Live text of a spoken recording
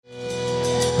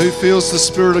Who feels the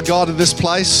Spirit of God in this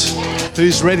place?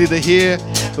 Who's ready to hear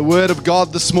the Word of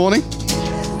God this morning?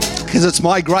 Because it's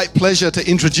my great pleasure to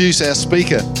introduce our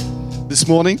speaker this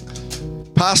morning.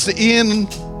 Pastor Ian,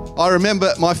 I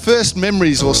remember my first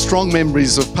memories or strong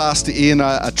memories of Pastor Ian,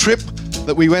 a trip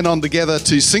that we went on together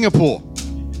to Singapore,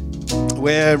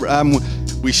 where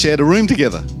we shared a room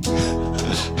together.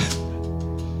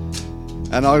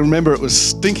 And I remember it was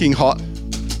stinking hot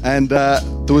and there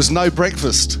was no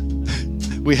breakfast.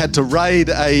 We had to raid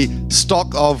a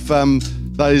stock of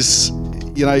those,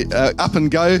 up and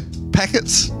go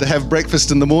packets to have breakfast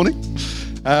in the morning.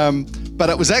 But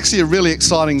it was actually a really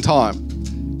exciting time.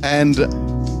 And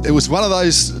it was one of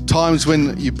those times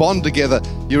when you bond together.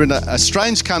 You're in a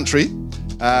strange country.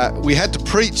 We had to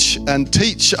preach and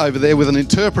teach over there with an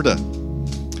interpreter.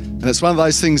 And it's one of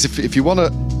those things, if you want a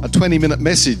 20-minute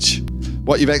message,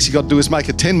 what you've actually got to do is make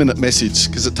a 10-minute message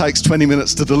because it takes 20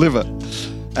 minutes to deliver.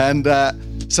 And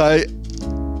so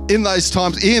in those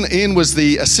times, Ian was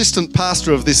the assistant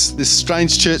pastor of this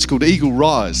strange church called Eagle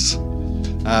Rise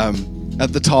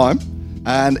at the time.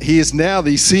 And he is now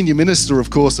the senior minister, of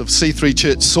course, of C3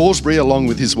 Church Salisbury, along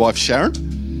with his wife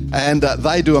Sharon. And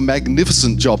they do a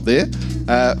magnificent job there.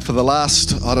 For the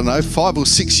last, 5 or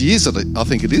 6 years, I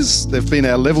think it is, they've been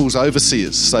our levels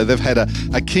overseers. So they've had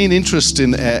a keen interest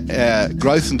in our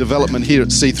growth and development here at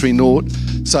C3 Nord.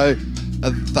 So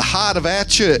the heart of our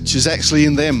church is actually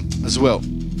in them as well.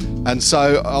 And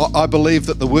so I believe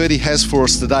that the word he has for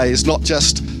us today is not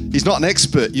just, he's not an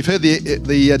expert. You've heard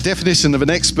the definition of an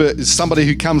expert is somebody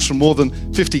who comes from more than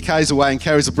 50 k's away and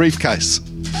carries a briefcase.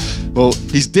 Well,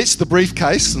 he's ditched the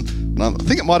briefcase, and I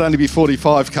think it might only be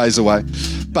 45 k's away,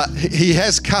 but he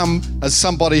has come as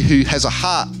somebody who has a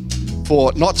heart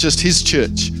for not just his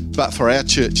church, but for our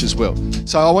church as well.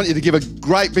 So I want you to give a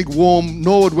great big warm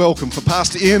Norwood welcome for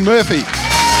Pastor Ian Murphy.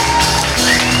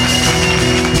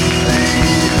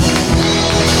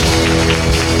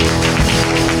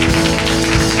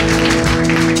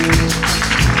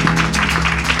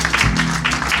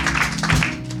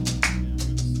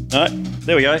 No,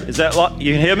 there we go. Is that like,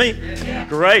 you can hear me? Yeah.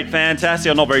 Great, fantastic.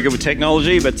 I'm not very good with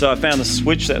technology, but I found the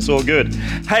switch, that's all good.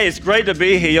 Hey, it's great to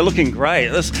be here. You're looking great.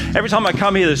 Every time I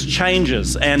come here, there's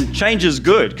changes, and change is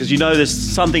good because you know there's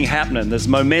something happening. There's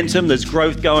momentum, there's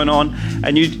growth going on,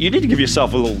 and you need to give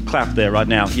yourself a little clap there right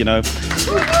now, you know.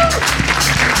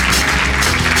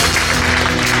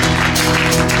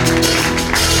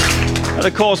 And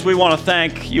of course, we want to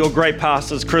thank your great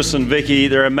pastors, Chris and Vicky.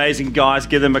 They're amazing guys.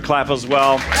 Give them a clap as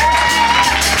well.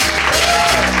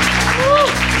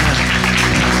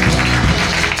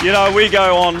 You know, we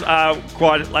go on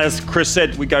quite, as Chris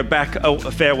said, we go back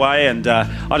a fair way, and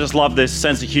I just love their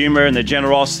sense of humor and their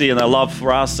generosity and their love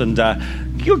for us, and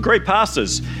you're great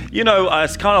pastors. You know,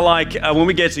 it's kind of like when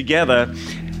we get together,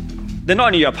 they're not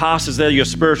only your pastors, they're your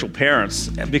spiritual parents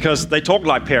because they talk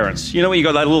like parents. You know, when you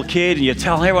got that little kid and you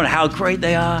tell everyone how great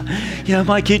they are. You know,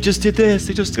 my kid just did this.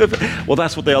 They just did. Well,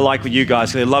 that's what they're like with you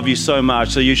guys. They love you so much.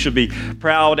 So you should be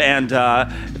proud and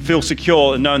feel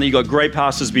secure in knowing that you've got great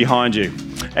pastors behind you.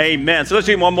 Amen. So let's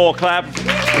do one more clap.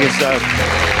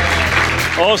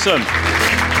 Awesome.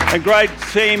 A great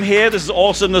team here. This is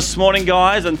awesome this morning,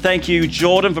 guys. And thank you,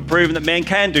 Jordan, for proving that men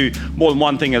can do more than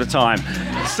one thing at a time.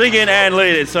 Singing and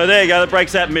leading. So there you go. That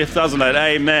breaks that myth, doesn't it?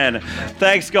 Amen.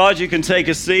 Thanks, guys. You can take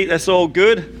a seat. That's all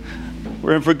good.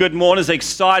 We're in for a good morning. It's an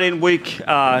exciting week.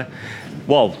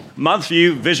 Month for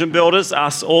you, Vision Builders.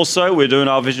 Us also. We're doing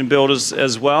our Vision Builders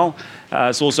as well.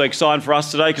 It's also exciting for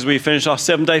us today because we finished our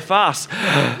 7-day fast.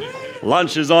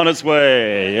 Lunch is on its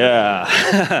way. Yeah.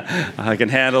 I can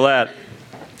handle that.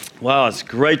 Wow, it's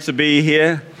great to be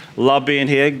here. Love being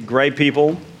here. Great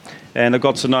people. And I've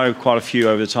got to know quite a few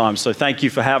over the time. So thank you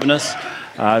for having us.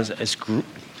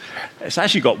 It's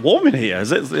actually got warm in here. It's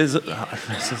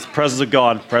the presence of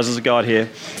God here.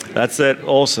 That's it.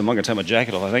 Awesome. I'm going to take my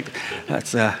jacket off, I think.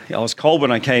 I was cold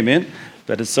when I came in,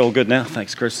 but it's all good now.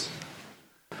 Thanks, Chris.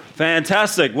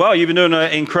 Fantastic. Well, you've been doing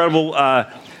an incredible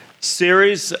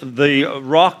series, The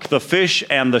Rock, the Fish,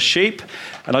 and the Sheep.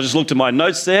 And I just looked at my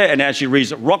notes there, and it actually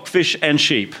reads Rock, Fish, and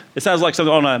Sheep. It sounds like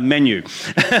something on a menu.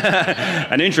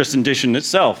 An interesting dish in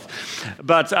itself.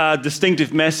 But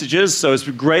distinctive messages, so it's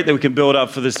great that we can build up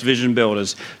for this Vision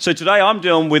Builders. So today I'm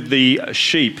dealing with the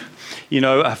sheep,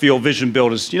 for your Vision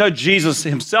Builders. Jesus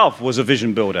himself was a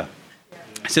vision builder.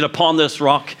 He said, upon this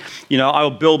rock, I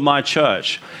will build my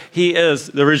church. He is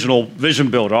the original vision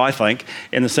builder, I think,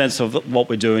 in the sense of what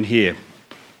we're doing here.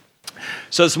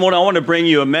 So this morning I want to bring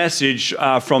you a message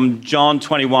from John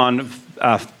 21,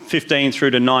 15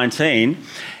 through to 19.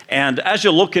 And as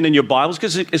you're looking in your Bibles,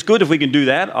 because it's good if we can do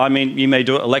that. I mean, you may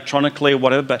do it electronically or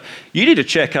whatever, but you need to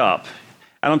check up.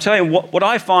 And I'm telling you, what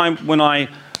I find when I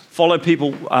follow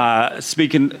people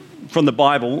speaking from the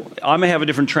Bible, I may have a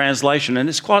different translation, and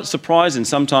it's quite surprising.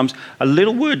 Sometimes a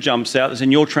little word jumps out that's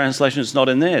in your translation, it's not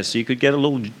in there. So you could get a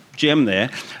little gem there.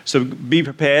 So be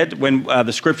prepared when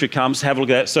the scripture comes, have a look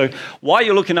at it. So while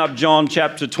you're looking up John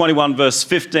chapter 21, verse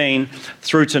 15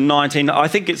 through to 19, I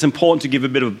think it's important to give a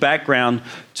bit of background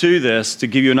to this to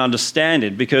give you an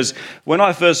understanding. Because when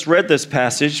I first read this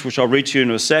passage, which I'll read to you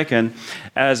in a second,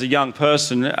 as a young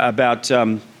person about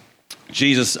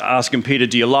Jesus asking Peter,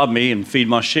 do you love me and feed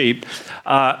my sheep?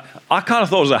 I kind of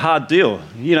thought it was a hard deal.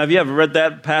 You know, have you ever read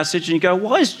that passage and you go,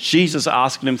 why is Jesus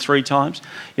asking him 3 times?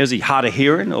 Is he hard of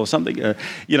hearing or something?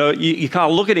 You kind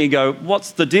of look at it and go,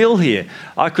 what's the deal here?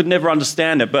 I could never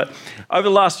understand it. But over the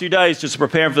last few days, just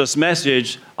preparing for this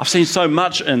message, I've seen so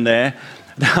much in there.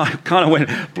 I kind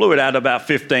of blew it out about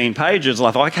 15 pages. And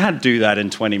I thought, I can't do that in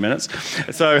 20 minutes.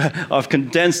 So I've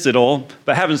condensed it all.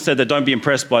 But having said that, don't be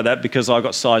impressed by that because I've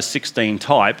got size 16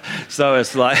 type. So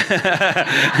it's like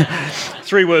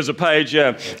 3 words a page,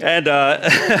 yeah. And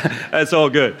it's all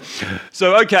good.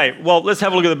 So, okay, well, let's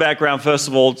have a look at the background, first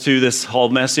of all, to this whole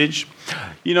message.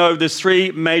 You know, there's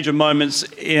 3 major moments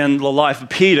in the life of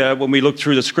Peter when we look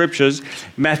through the scriptures.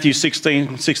 Matthew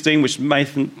 16, which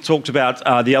Nathan talked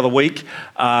about the other week.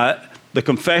 The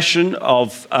confession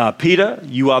of Peter,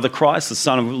 you are the Christ, the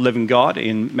Son of the living God,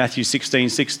 in Matthew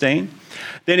 16:16.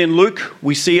 Then in Luke,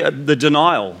 we see the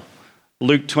denial,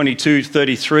 Luke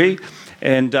 22:33.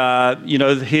 And,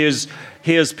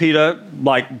 here's Peter,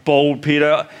 like bold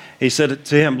Peter. He said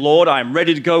to him, Lord, I am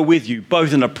ready to go with you,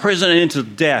 both into prison and into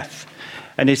death.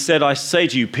 And he said, I say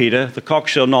to you, Peter, the cock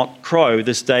shall not crow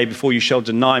this day before you shall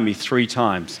deny me 3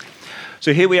 times.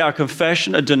 So here we are,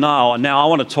 confession, a denial. And now I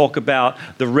want to talk about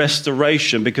the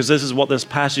restoration because this is what this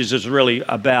passage is really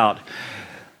about.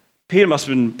 Peter must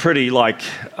have been pretty I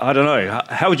don't know,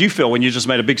 how would you feel when you just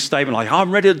made a big statement like,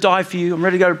 I'm ready to die for you, I'm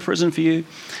ready to go to prison for you,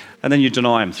 and then you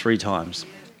deny him 3 times?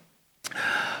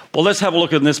 Well, let's have a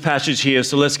look at this passage here.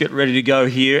 So let's get ready to go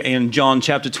here in John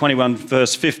chapter 21,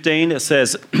 verse 15. It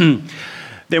says,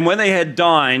 Then when they had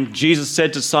dined, Jesus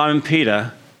said to Simon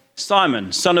Peter,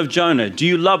 Simon, son of Jonah, do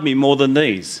you love me more than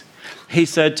these? He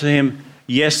said to him,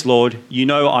 Yes, Lord, you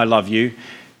know I love you.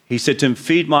 He said to him,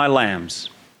 Feed my lambs.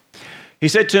 He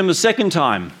said to him the second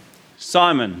time,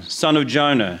 Simon, son of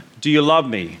Jonah, do you love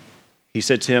me? He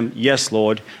said to him, Yes,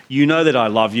 Lord, you know that I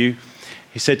love you.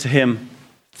 He said to him,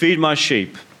 Feed my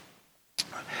sheep.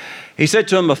 He said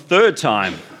to him a third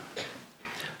time,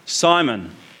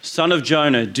 Simon, son of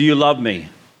Jonah, do you love me?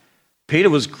 Peter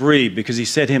was grieved because he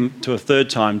said to him to a third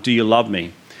time, Do you love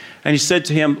me? And he said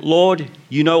to him, Lord,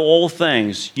 you know all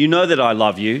things. You know that I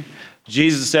love you.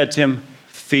 Jesus said to him,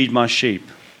 Feed my sheep.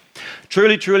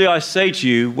 Truly, truly, I say to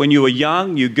you, when you were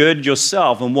young, you girded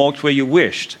yourself and walked where you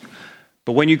wished.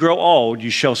 But when you grow old, you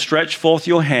shall stretch forth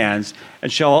your hands,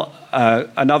 and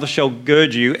another shall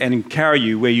gird you and carry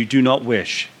you where you do not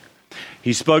wish.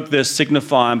 He spoke this,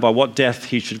 signifying by what death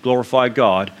he should glorify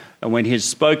God. And when he had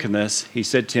spoken this, he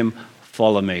said to him,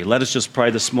 Follow me. Let us just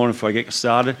pray this morning before I get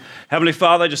started. Heavenly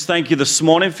Father, I just thank you this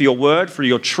morning for your word, for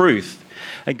your truth.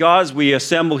 And God, as we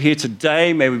assemble here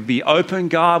today, may we be open,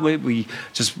 God. We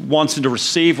just wanting to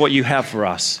receive what you have for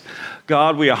us.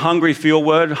 God, we are hungry for your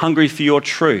word, hungry for your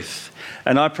truth.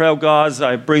 And I pray, oh God, as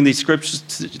I bring these scriptures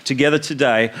together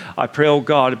today, I pray, oh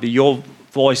God, to be your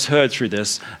voice heard through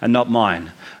this and not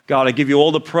mine. God, I give you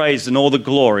all the praise and all the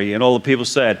glory. And all the people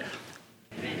said,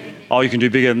 Amen. Oh, you can do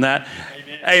bigger than that?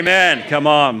 Amen. Amen. Come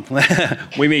on.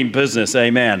 We mean business.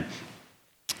 Amen.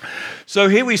 So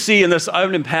here we see in this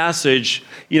opening passage,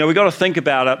 we've got to think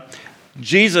about it.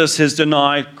 Jesus has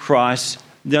denied Christ.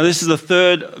 Now, this is the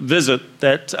 3rd visit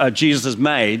that Jesus has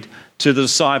made to the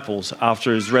disciples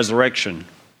after his resurrection.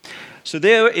 So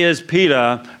there is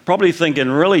Peter probably thinking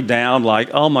really down, like,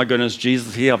 oh my goodness,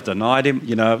 Jesus here, I've denied him,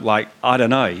 I don't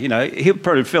know. He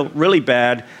probably felt really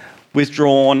bad,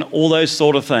 withdrawn, all those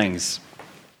sort of things.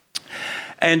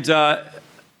 And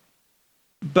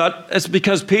but it's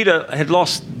because Peter had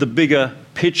lost the bigger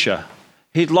picture.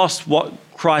 He'd lost what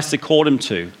Christ had called him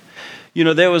to.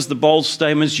 There was the bold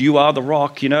statements, you are the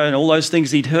rock, and all those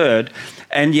things he'd heard,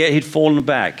 and yet he'd fallen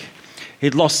back.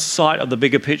 He'd lost sight of the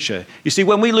bigger picture. You see,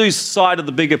 when we lose sight of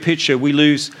the bigger picture, we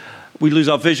lose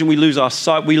our vision, we lose our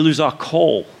sight, we lose our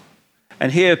call.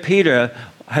 And here Peter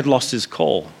had lost his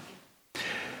call.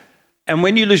 And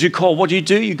when you lose your call, what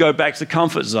do? You go back to the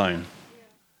comfort zone.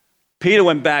 Peter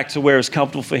went back to where it was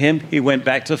comfortable for him. He went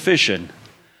back to fishing.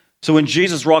 So when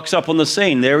Jesus rocks up on the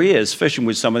scene, there he is, fishing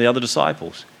with some of the other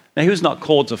disciples. Now, he was not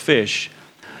called to fish.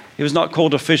 He was not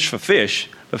called to fish for fish,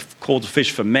 but called to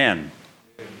fish for men.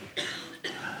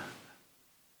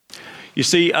 You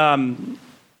see,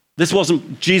 this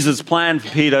wasn't Jesus' plan for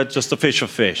Peter just to fish a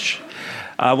fish.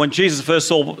 When Jesus first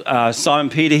saw Simon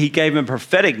Peter, he gave him a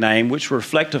prophetic name which would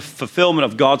reflect a fulfillment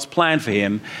of God's plan for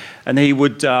him, and he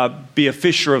would be a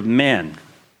fisher of men,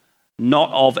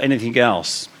 not of anything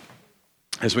else.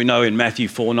 As we know in Matthew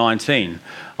 4:19,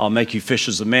 I'll make you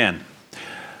fishers of men.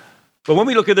 But when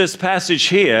we look at this passage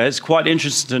here, it's quite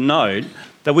interesting to note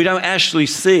that we don't actually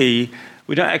see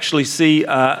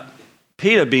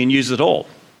Peter being used at all.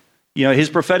 You know,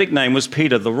 his prophetic name was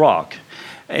Peter the Rock.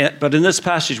 But in this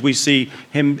passage, we see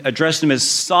him addressing him as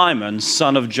Simon,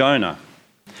 son of Jonah.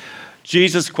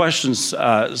 Jesus questions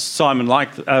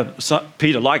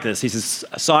Peter like this. He says,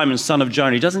 Simon, son of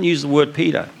Jonah. He doesn't use the word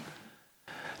Peter.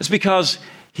 It's because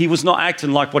he was not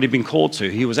acting like what he'd been called to.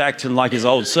 He was acting like his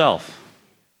old self.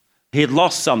 He had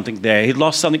lost something there. He'd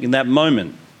lost something in that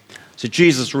moment. So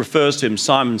Jesus refers to him,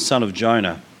 Simon, son of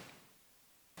Jonah.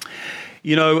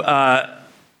 You know,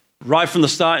 right from the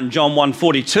start in John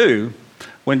 1:42,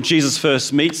 when Jesus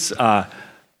first meets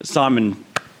Simon,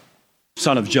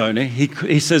 son of Jonah,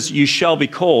 he says, you shall be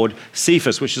called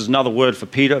Cephas, which is another word for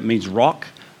Peter. It means rock.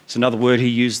 It's another word he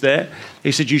used there.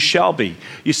 He said, you shall be.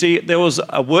 You see, there was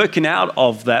a working out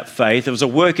of that faith. There was a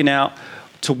working out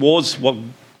towards what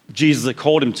Jesus had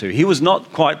called him to. He was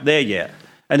not quite there yet.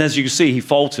 And as you can see, he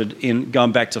faltered in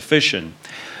going back to fishing.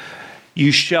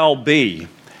 You shall be.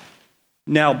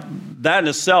 Now, that in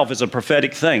itself is a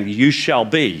prophetic thing. You shall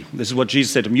be. This is what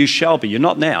Jesus said to him. You shall be. You're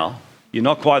not now. You're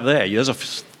not quite there.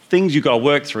 There's things you've got to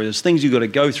work through. There's things you've got to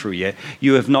go through yet.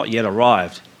 You have not yet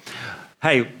arrived.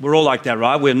 Hey, we're all like that,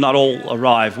 right? We're not all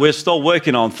arrived. We're still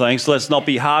working on things. So let's not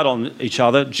be hard on each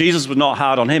other. Jesus was not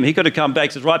hard on him. He could have come back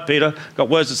and said, right, Peter, got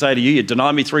words to say to you. You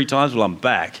denied me 3 times. Well, I'm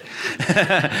back.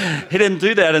 He didn't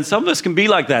do that. And some of us can be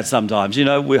like that sometimes. You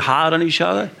know, we're hard on each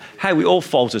other. Hey, we all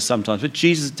falter sometimes. But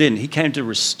Jesus didn't. He came to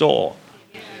restore.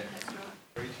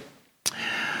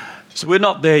 So we're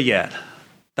not there yet.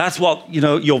 That's what, you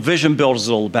know, your vision builder is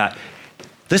all about.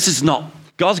 This is not,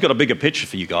 God's got a bigger picture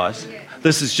for you guys.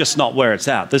 This is just not where it's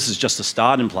at. This is just a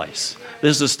starting place.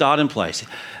 This is a starting place.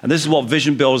 And this is what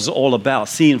vision builders is all about,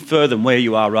 seeing further than where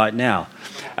you are right now.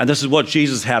 And this is what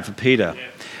Jesus had for Peter.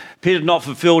 Peter had not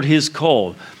fulfilled his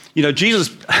call. You know,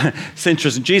 Jesus, it's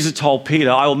interesting. Jesus told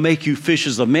Peter, I will make you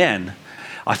fishers of men.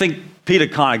 I think Peter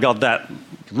kind of got that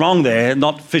wrong there,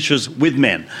 not fishers with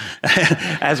men,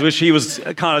 as which he was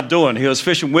kind of doing. He was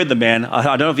fishing with the men.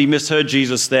 I don't know if he misheard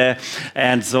Jesus there.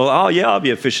 And so, oh yeah, I'll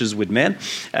be a fishers with men.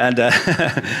 And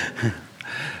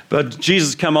but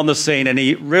Jesus came on the scene and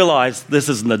he realized this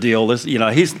isn't the deal. This, you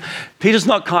know, Peter's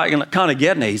not kind of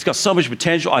getting it. He's got so much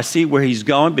potential. I see where he's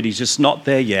going, but he's just not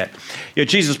there yet. You know,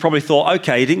 Jesus probably thought,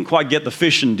 okay, he didn't quite get the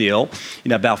fishing deal, you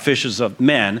know, about fishers of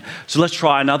men. So let's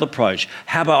try another approach.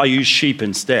 How about I use sheep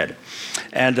instead?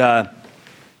 And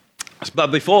but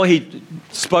before he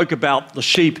spoke about the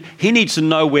sheep, he needs to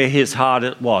know where his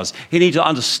heart was. He needs to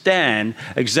understand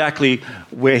exactly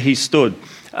where he stood,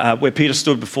 where Peter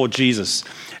stood before Jesus.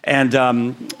 And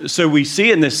so we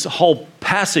see in this whole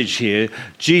passage here,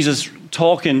 Jesus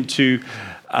talking to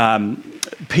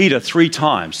Peter 3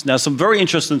 times. Now, some very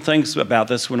interesting things about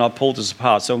this when I pulled this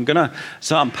apart. So I'm going to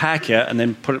unpack it and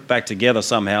then put it back together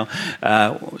somehow.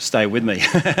 Stay with me.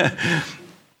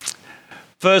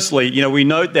 Firstly, you know, we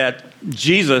note that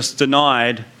Peter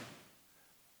denied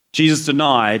Jesus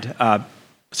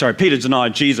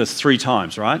 3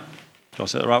 times, right? Did I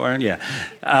say that right, Warren? Yeah.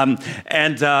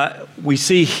 And we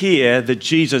see here that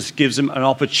Jesus gives him an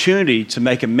opportunity to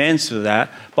make amends for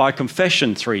that by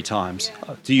confession 3 times.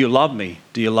 Do you love me?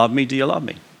 Do you love me? Do you love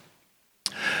me?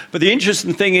 But the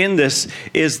interesting thing in this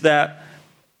is that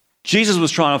Jesus was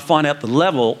trying to find out the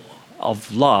level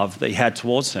of love that he had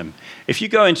towards him. If you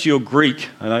go into your Greek,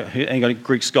 I know, ain't got any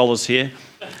Greek scholars here.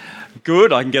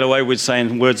 Good, I can get away with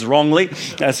saying words wrongly.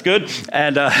 That's good.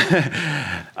 And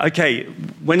okay,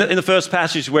 when in the first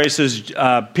passage where it says,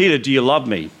 Peter, do you love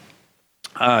me?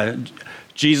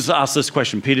 Jesus asked this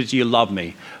question, Peter, do you love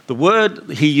me? The word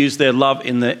he used there, love,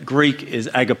 in the Greek is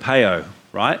agapeo,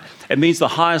 right? It means the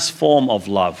highest form of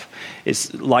love.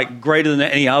 It's like greater than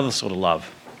any other sort of love.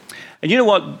 And you know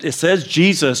what it says?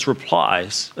 Peter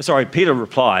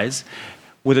replies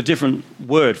with a different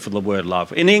word for the word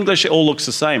love. In English, it all looks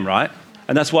the same, right?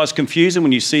 And that's why it's confusing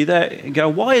when you see that and go,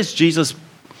 why is Jesus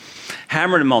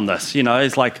hammering him on this? You know,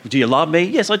 it's like, do you love me?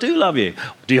 Yes, I do love you.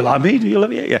 Do you love me? Do you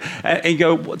love me? Yeah. And you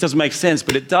go, well, it doesn't make sense,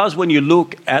 but it does when you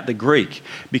look at the Greek,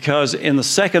 because in the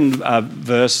second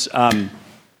verse,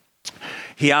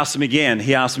 he asks him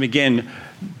again,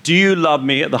 do you love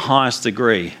me at the highest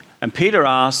degree? And Peter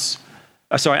answers,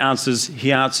 what's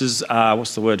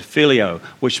the word? Phileo,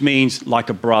 which means like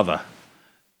a brother.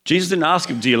 Jesus didn't ask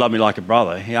him, do you love me like a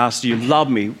brother? He asked, do you love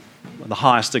me with the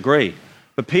highest degree?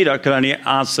 But Peter could only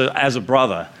answer as a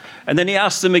brother. And then he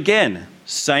asked him again,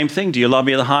 same thing, do you love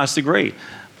me at the highest degree?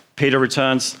 Peter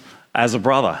returns, as a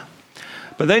brother.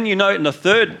 But then you note in the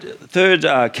third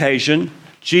occasion,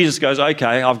 Jesus goes,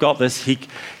 okay, I've got this.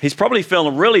 He's probably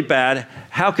feeling really bad.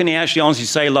 How can he actually honestly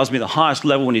say he loves me at the highest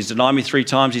level when he's denied me 3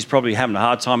 times? He's probably having a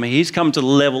hard time. He's come to the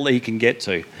level he can get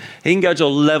to. He can go to a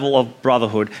level of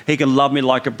brotherhood. He can love me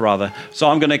like a brother. So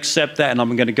I'm going to accept that and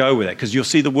I'm going to go with it. Because you'll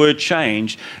see the word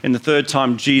change in the third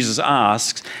time Jesus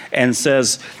asks and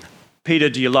says, Peter,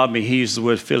 do you love me? He uses the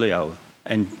word phileo.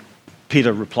 And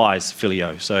Peter replies,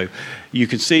 phileo. So you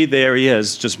can see there he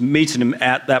is, just meeting him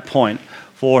at that point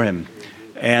for him.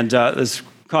 And it's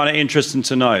kind of interesting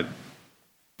to note,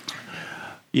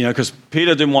 because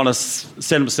Peter didn't want to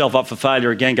set himself up for failure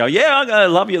again, go, yeah, I'm going to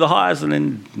love you the highest, and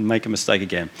then make a mistake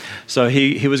again. So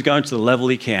he was going to the level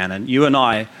he can. And you and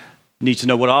I need to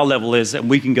know what our level is, and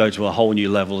we can go to a whole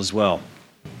new level as well.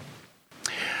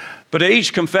 But at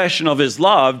each confession of his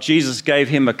love, Jesus gave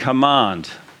him a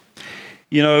command.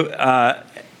 And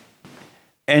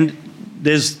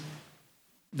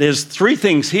there's 3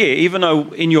 things here. Even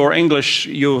though in your English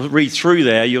you'll read through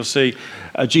there, you'll see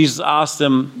Jesus asked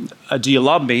them, do you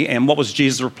love me? And what was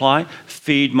Jesus' reply?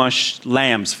 Feed my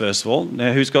lambs, first of all.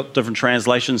 Now, who's got different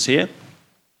translations here?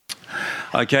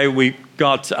 Okay, we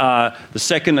got the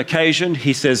second occasion,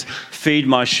 he says, feed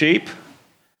my sheep.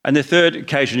 And the third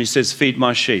occasion, he says, feed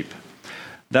my sheep.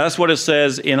 That's what it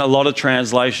says in a lot of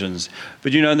translations.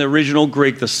 But in the original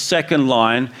Greek, the second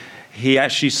line, he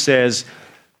actually says,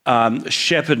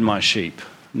 shepherd my sheep,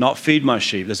 not feed my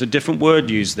sheep. There's a different word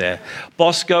used there.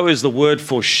 Bosko is the word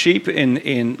for sheep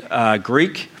in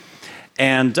Greek.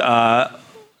 And now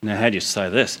how do you say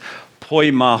this?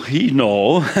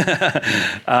 Poimahino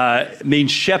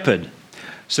means shepherd.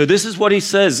 So this is what he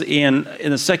says in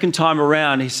the second time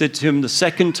around. He said to him the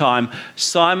second time,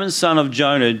 Simon, son of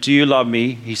Jonah, do you love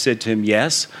me? He said to him,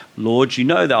 yes, Lord, you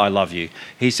know that I love you.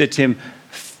 He said to him,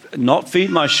 not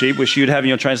feed my sheep, which you'd have in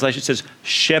your translation, it says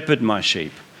shepherd my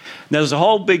sheep. Now, there's a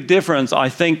whole big difference, I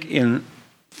think, in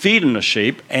feeding a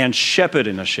sheep and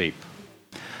shepherding a sheep.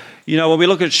 When we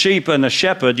look at sheep and a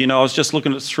shepherd, I was just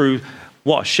looking through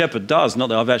what a shepherd does, not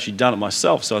that I've actually done it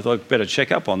myself, so I thought I'd better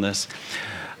check up on this.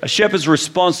 A shepherd's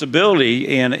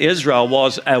responsibility in Israel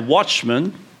was a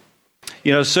watchman,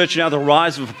 searching out the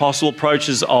horizon for possible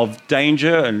approaches of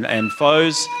danger and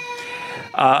foes.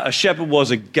 A shepherd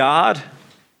was a guard,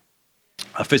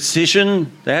 a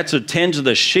physician. They had to tend to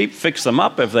the sheep, fix them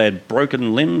up if they had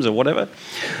broken limbs or whatever.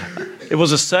 It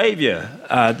was a savior.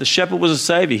 The shepherd was a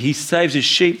savior. He saves his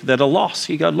sheep that are lost.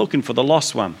 He goes looking for the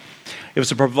lost one. It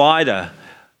was a provider,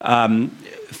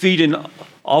 feeding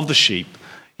of the sheep.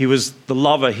 He was the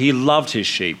lover. He loved his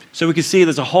sheep. So we can see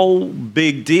there's a whole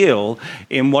big deal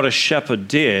in what a shepherd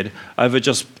did over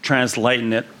just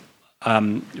translating it,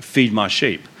 feed my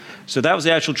sheep. So that was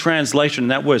the actual translation of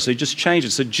that word. So he just changed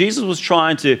it. So Jesus was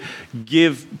trying to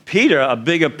give Peter a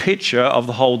bigger picture of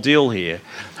the whole deal here.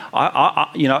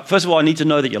 First of all, I need to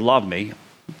know that you love me.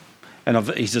 And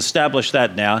he's established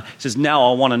that now. He says,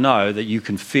 now I want to know that you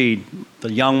can feed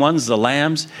the young ones, the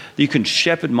lambs, that you can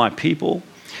shepherd my people.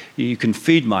 You can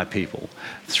feed my people.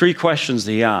 3 questions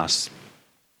that he asked.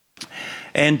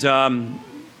 And, to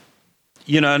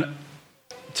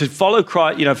follow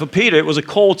Christ, for Peter, it was a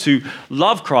call to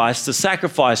love Christ, to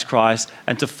sacrifice Christ,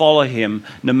 and to follow him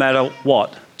no matter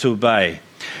what, to obey.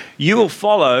 You will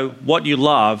follow what you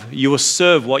love, you will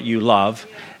serve what you love,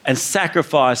 and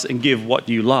sacrifice and give what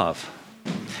you love.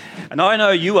 And I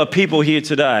know you are people here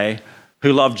today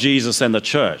who love Jesus and the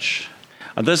church.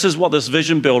 And this is what this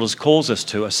Vision Builders calls us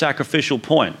to, a sacrificial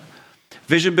point.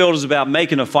 Vision Builders is about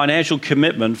making a financial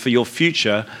commitment for your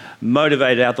future,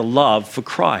 motivated out the love for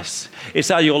Christ.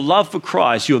 It's out of your love for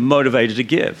Christ you are motivated to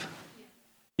give.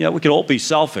 We can all be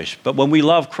selfish, but when we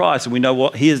love Christ and we know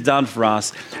what he has done for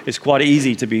us, it's quite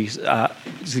easy to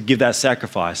give that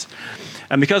sacrifice.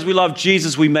 And because we love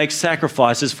Jesus, we make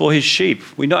sacrifices for his sheep.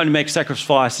 We not only make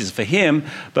sacrifices for him,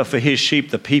 but for his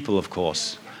sheep, the people, of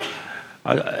course.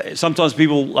 Sometimes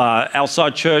people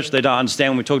outside church, they don't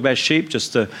understand when we talk about sheep.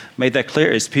 Just to make that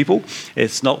clear, it's people.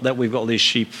 It's not that we've got these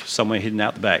sheep somewhere hidden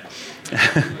out the back.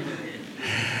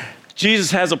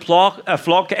 Jesus has a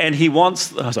flock, and he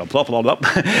wants.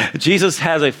 Jesus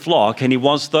has a flock, and he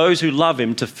wants those who love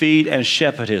him to feed and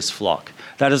shepherd his flock.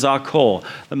 That is our core.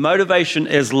 The motivation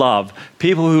is love.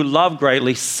 People who love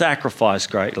greatly sacrifice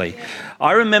greatly.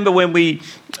 I remember when we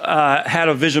had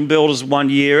a Vision Builders one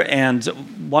year, and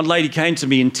one lady came to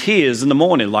me in tears in the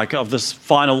morning, of this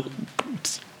final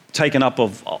taken up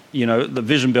of, the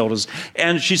Vision Builders.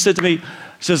 And she said to me,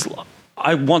 He says,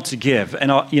 I want to give.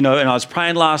 And I was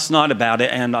praying last night about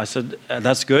it, and I said,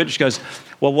 that's good. She goes,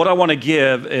 well, what I want to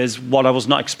give is what I was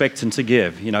not expecting to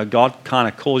give. God kind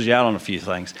of calls you out on a few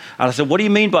things. And I said, what do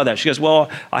you mean by that? She goes, well,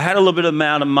 I had a little bit of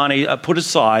amount of money put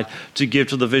aside to give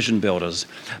to the Vision Builders.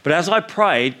 But as I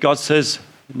prayed, God says,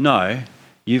 no,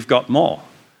 you've got more.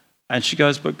 And she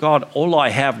goes, but God, all I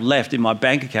have left in my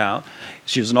bank account,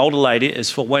 she was an older lady,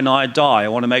 is for when I die. I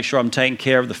want to make sure I'm taking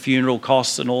care of the funeral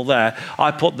costs and all that.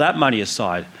 I put that money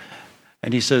aside.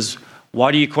 And he says,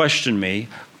 why do you question me?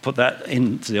 Put that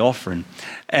into the offering.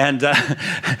 And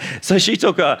so she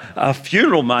took a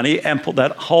funeral money and put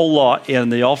that whole lot in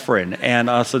the offering. And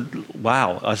I said,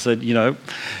 wow. I said,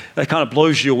 that kind of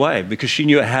blows you away, because she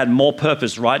knew it had more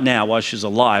purpose right now while she's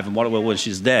alive and what it will when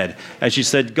she's dead. And she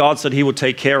said, God said he would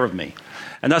take care of me.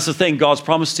 And that's the thing, God's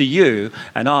promise to you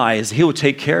and I is he will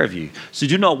take care of you. So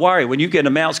do not worry. When you get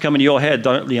amounts coming to your head,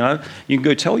 you can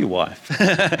go tell your wife.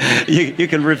 you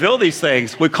can reveal these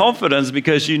things with confidence,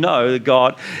 because you know that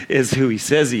God is who he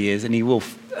says he is, and he will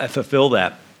fulfill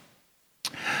that.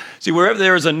 See, wherever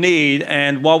there is a need,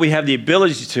 and while we have the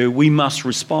ability to, we must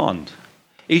respond.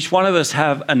 Each one of us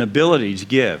have an ability to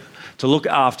give, to look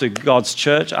after God's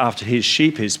church, after his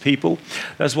sheep, his people.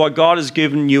 That's why God has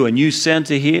given you a new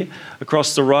center here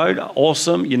across the road.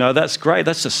 Awesome. That's great.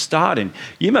 That's just starting.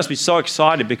 You must be so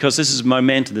excited, because this is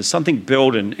momentum. There's something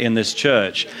building in this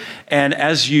church. And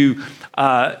as you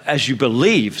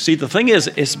believe, see, the thing is,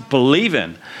 it's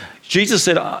believing. Jesus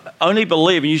said, only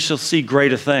believe and you shall see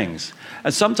greater things.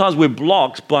 And sometimes we're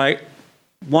blocked by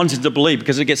wanting to believe,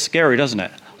 because it gets scary, doesn't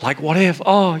it? Like, what if?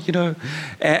 And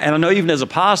I know even as a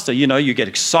pastor, you get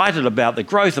excited about the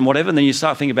growth and whatever, and then you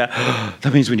start thinking about,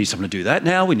 that means we need someone to do that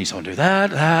now, we need someone to do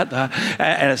that,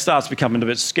 and it starts becoming a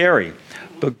bit scary.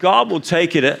 But God will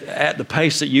take it at the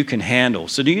pace that you can handle.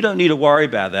 So you don't need to worry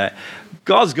about that.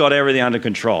 God's got everything under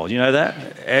control. You know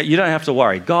that? You don't have to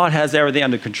worry. God has everything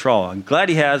under control. I'm glad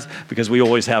he has, because we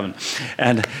always haven't.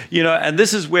 And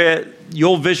this is where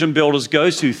your Vision Builders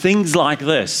goes to, things like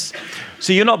this.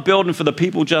 So you're not building for the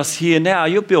people just here now,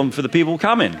 you're building for the people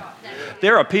coming.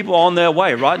 There are people on their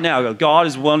way right now God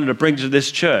is wanting to bring to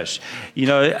this church.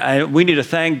 And we need to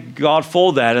thank God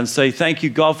for that and say, thank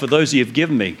you, God, for those you've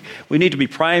given me. We need to be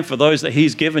praying for those that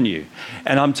he's given you.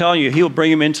 And I'm telling you, he'll bring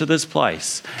them into this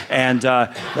place. And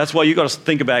that's why you've got to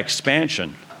think about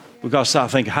expansion. We've got to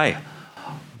start thinking, hey,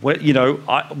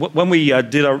 when we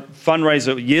did a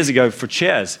fundraiser years ago for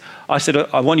chairs, I said,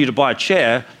 I want you to buy a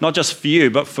chair, not just for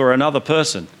you, but for another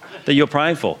person that you're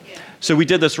praying for. So we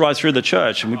did this right through the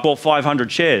church, and we bought 500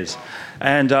 chairs.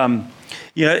 And,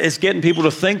 it's getting people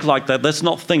to think like that. Let's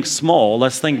not think small,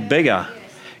 let's think bigger.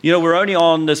 We're only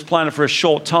on this planet for a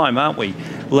short time, aren't we?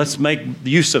 Let's make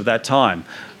use of that time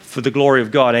for the glory of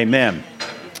God, amen.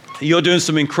 You're doing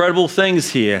some incredible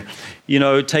things here,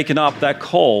 taking up that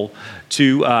call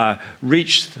to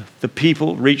reach the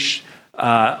people, reach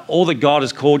all that God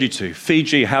has called you to.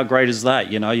 Fiji, how great is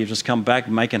that? You've just come back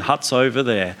making huts over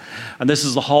there. And this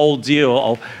is the whole deal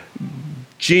of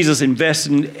Jesus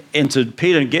investing into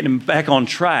Peter and getting him back on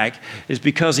track, is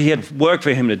because he had work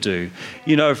for him to do.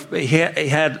 He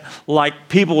had like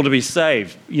people to be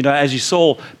saved. As you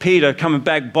saw Peter coming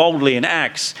back boldly in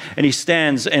Acts, and he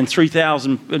stands and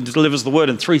 3,000 delivers the word,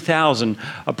 and 3,000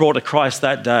 are brought to Christ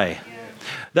that day.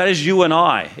 That is you and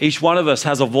I. Each one of us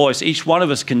has a voice. Each one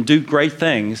of us can do great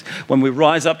things when we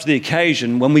rise up to the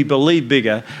occasion, when we believe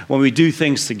bigger, when we do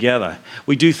things together.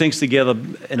 We do things together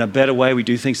in a better way. We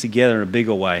do things together in a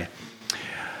bigger way.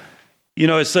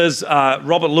 It says,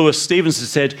 Robert Louis Stevenson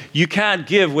said, you can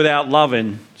give without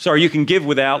loving,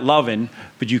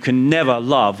 but you can never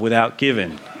love without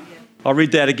giving. I'll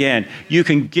read that again. You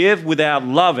can give without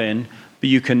loving, but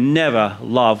you can never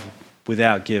love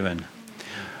without giving.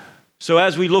 So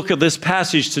as we look at this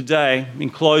passage today,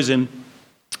 in closing,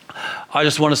 I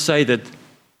just want to say that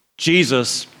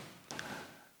Jesus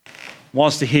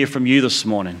wants to hear from you this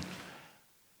morning.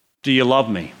 Do you love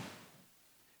me?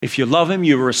 If you love him,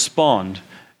 you respond.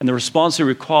 And the response he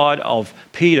required of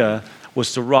Peter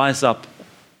was to rise up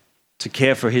to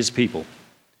care for his people.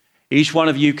 Each one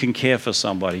of you can care for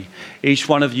somebody. Each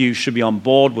one of you should be on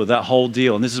board with that whole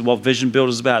deal. And this is what Vision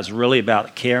Builders is about. It's really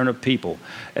about caring of people.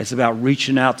 It's about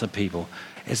reaching out to people.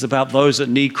 It's about those that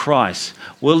need Christ.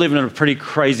 We're living in a pretty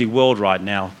crazy world right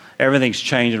now. Everything's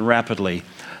changing rapidly.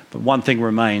 But one thing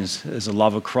remains, is the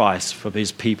love of Christ for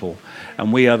his people.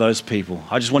 And we are those people.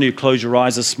 I just want you to close your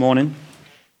eyes this morning.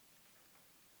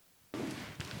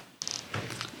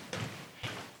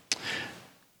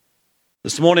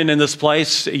 This morning in this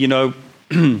place,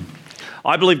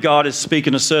 I believe God is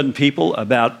speaking to certain people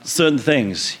about certain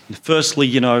things.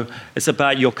 Firstly, it's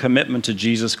about your commitment to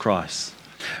Jesus Christ.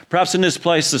 Perhaps in this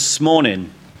place this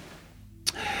morning,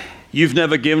 you've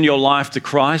never given your life to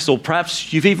Christ, or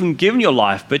perhaps you've even given your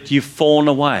life, but you've fallen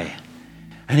away.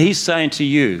 And he's saying to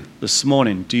you this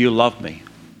morning, do you love me?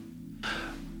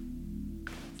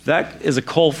 That is a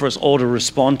call for us all to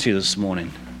respond to this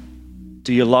morning.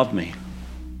 Do you love me?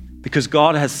 Because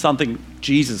God has something,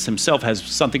 Jesus himself has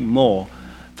something more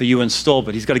for you in store,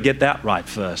 but he's got to get that right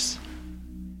first.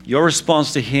 Your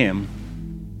response to him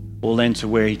will lead to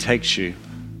where he takes you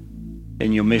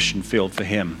in your mission field for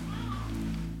him.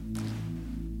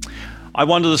 I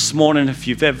wonder this morning if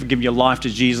you've ever given your life to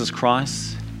Jesus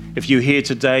Christ. If you're here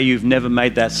today, you've never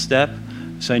made that step,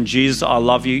 saying, Jesus, I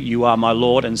love you. You are my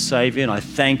Lord and Savior, and I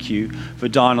thank you for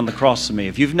dying on the cross for me.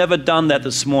 If you've never done that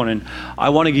this morning, I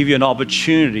want to give you an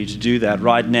opportunity to do that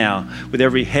right now. With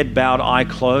every head bowed, eye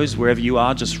closed, wherever you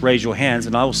are, just raise your hands,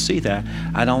 and I will see that,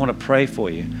 and I want to pray for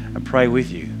you and pray with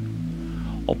you.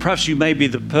 Or perhaps you may be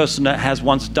the person that has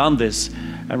once done this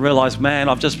and realized, man,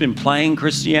 I've just been playing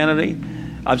Christianity.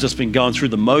 I've just been going through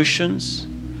the motions.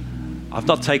 I've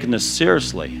not taken this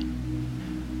seriously.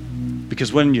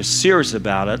 Because when you're serious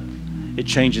about it, it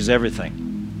changes everything.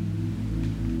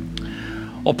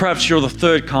 Or perhaps you're the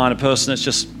third kind of person that's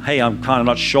just, hey, I'm kind of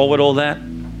not sure with all that.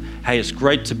 Hey, it's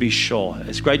great to be sure.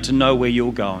 It's great to know where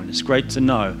you're going. It's great to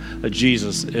know that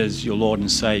Jesus is your Lord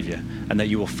and Savior and that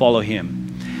you will follow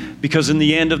him. Because in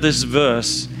the end of this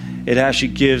verse, it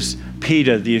actually gives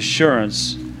Peter the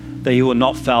assurance that he will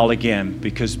not fail again,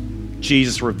 because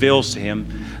Jesus reveals to him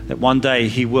that one day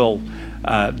he will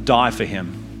die for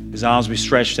him. His arms will be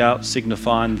stretched out,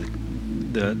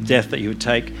 signifying the death that he would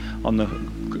take on the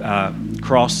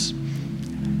cross.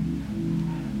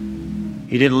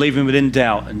 He didn't leave him within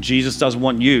doubt, and Jesus doesn't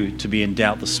want you to be in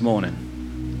doubt this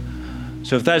morning.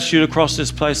 So if that's you across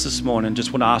this place this morning,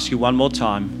 just want to ask you one more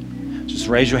time. Just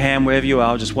raise your hand wherever you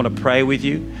are. I just want to pray with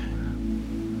you.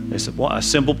 It's a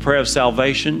simple prayer of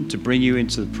salvation to bring you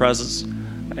into the presence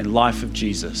and life of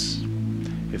Jesus.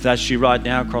 If that's you right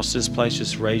now across this place,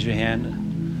 just raise your hand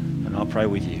and I'll pray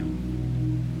with you.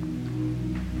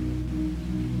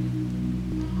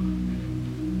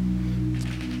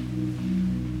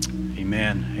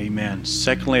 Amen. Amen.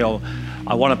 Secondly,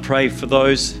 I want to pray for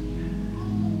those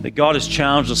that God has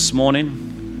challenged this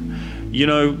morning. You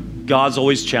know, God's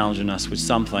always challenging us with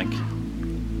something.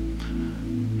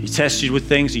 He tests you with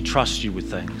things, he trusts you with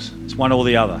things. It's one or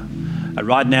the other. And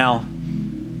right now,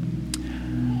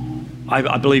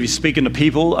 I believe he's speaking to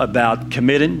people about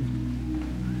committing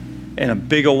in a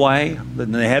bigger way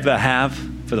than they ever have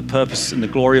for the purpose and the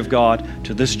glory of God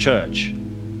to this church.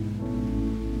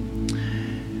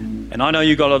 And I know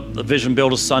you've got a Vision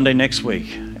Builder Sunday next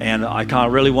week, and I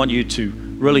can't really want you to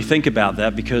really think about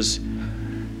that, because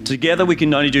together we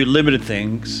can only do limited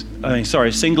things.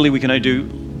 Singly we can only do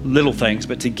little things,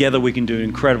 but together we can do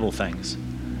incredible things.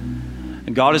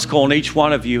 And God is calling each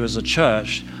one of you as a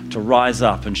church to rise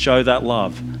up and show that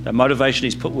love, that motivation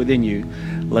he's put within you.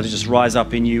 Let it just rise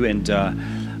up in you, and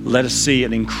let us see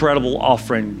an incredible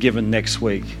offering given next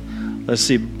week. Let's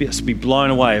be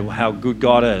blown away how good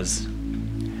God is.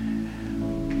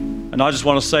 And I just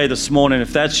want to say this morning,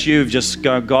 if that's you, just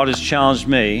go, God has challenged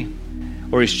me,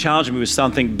 or he's challenged me with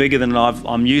something bigger than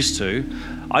I'm used to.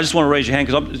 I just want to raise your hand,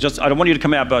 because I don't want you to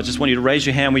come out, but I just want you to raise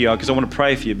your hand where you are, because I want to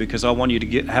pray for you, because I want you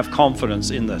to have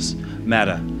confidence in this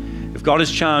matter. If God has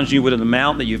challenged you with an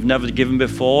amount that you've never given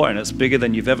before, and it's bigger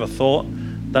than you've ever thought,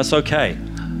 that's okay.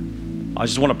 I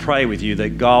just want to pray with you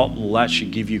that God will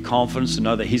actually give you confidence to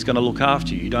know that he's going to look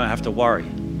after you. You don't have to worry.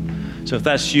 So if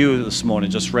that's you this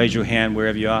morning, just raise your hand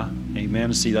wherever you are. Amen.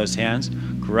 I see those hands.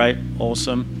 Great.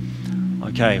 Awesome.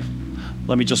 Okay.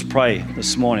 Let me just pray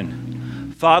this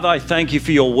morning. Father, I thank you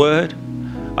for your word.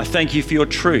 I thank you for your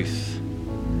truth.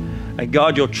 And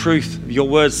God, your truth, your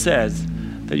word says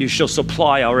that you shall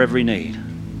supply our every need.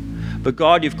 But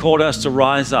God, you've called us to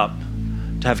rise up,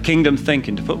 to have kingdom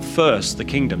thinking, to put first the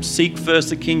kingdom. Seek first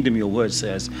the kingdom, your word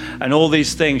says, and all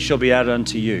these things shall be added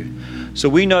unto you. So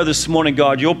we know this morning,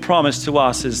 God, your promise to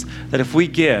us is that if we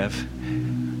give,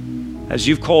 as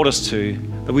you've called us to,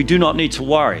 that we do not need to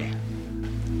worry,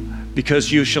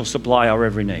 because you shall supply our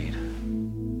every need.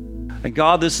 And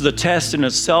God, this is a test in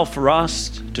itself for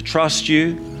us to trust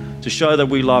you, to show that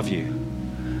we love you.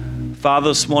 Father,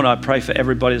 this morning I pray for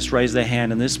everybody that's raised their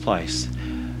hand in this place,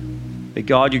 that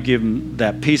God, you give them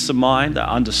that peace of mind, that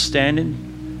understanding,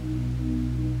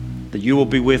 that you will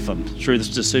be with them through this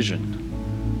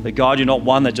decision. That God, you're not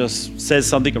one that just says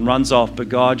something and runs off, but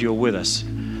God, you're with us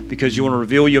because you want to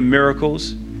reveal your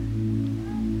miracles.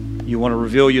 You you want to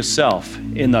reveal yourself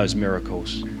in those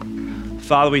miracles.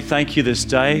 Father, we thank you this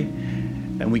day,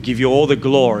 and we give you all the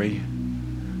glory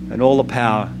and all the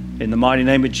power in the mighty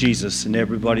name of Jesus. And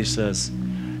everybody says,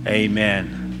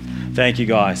 amen. Thank you,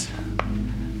 guys.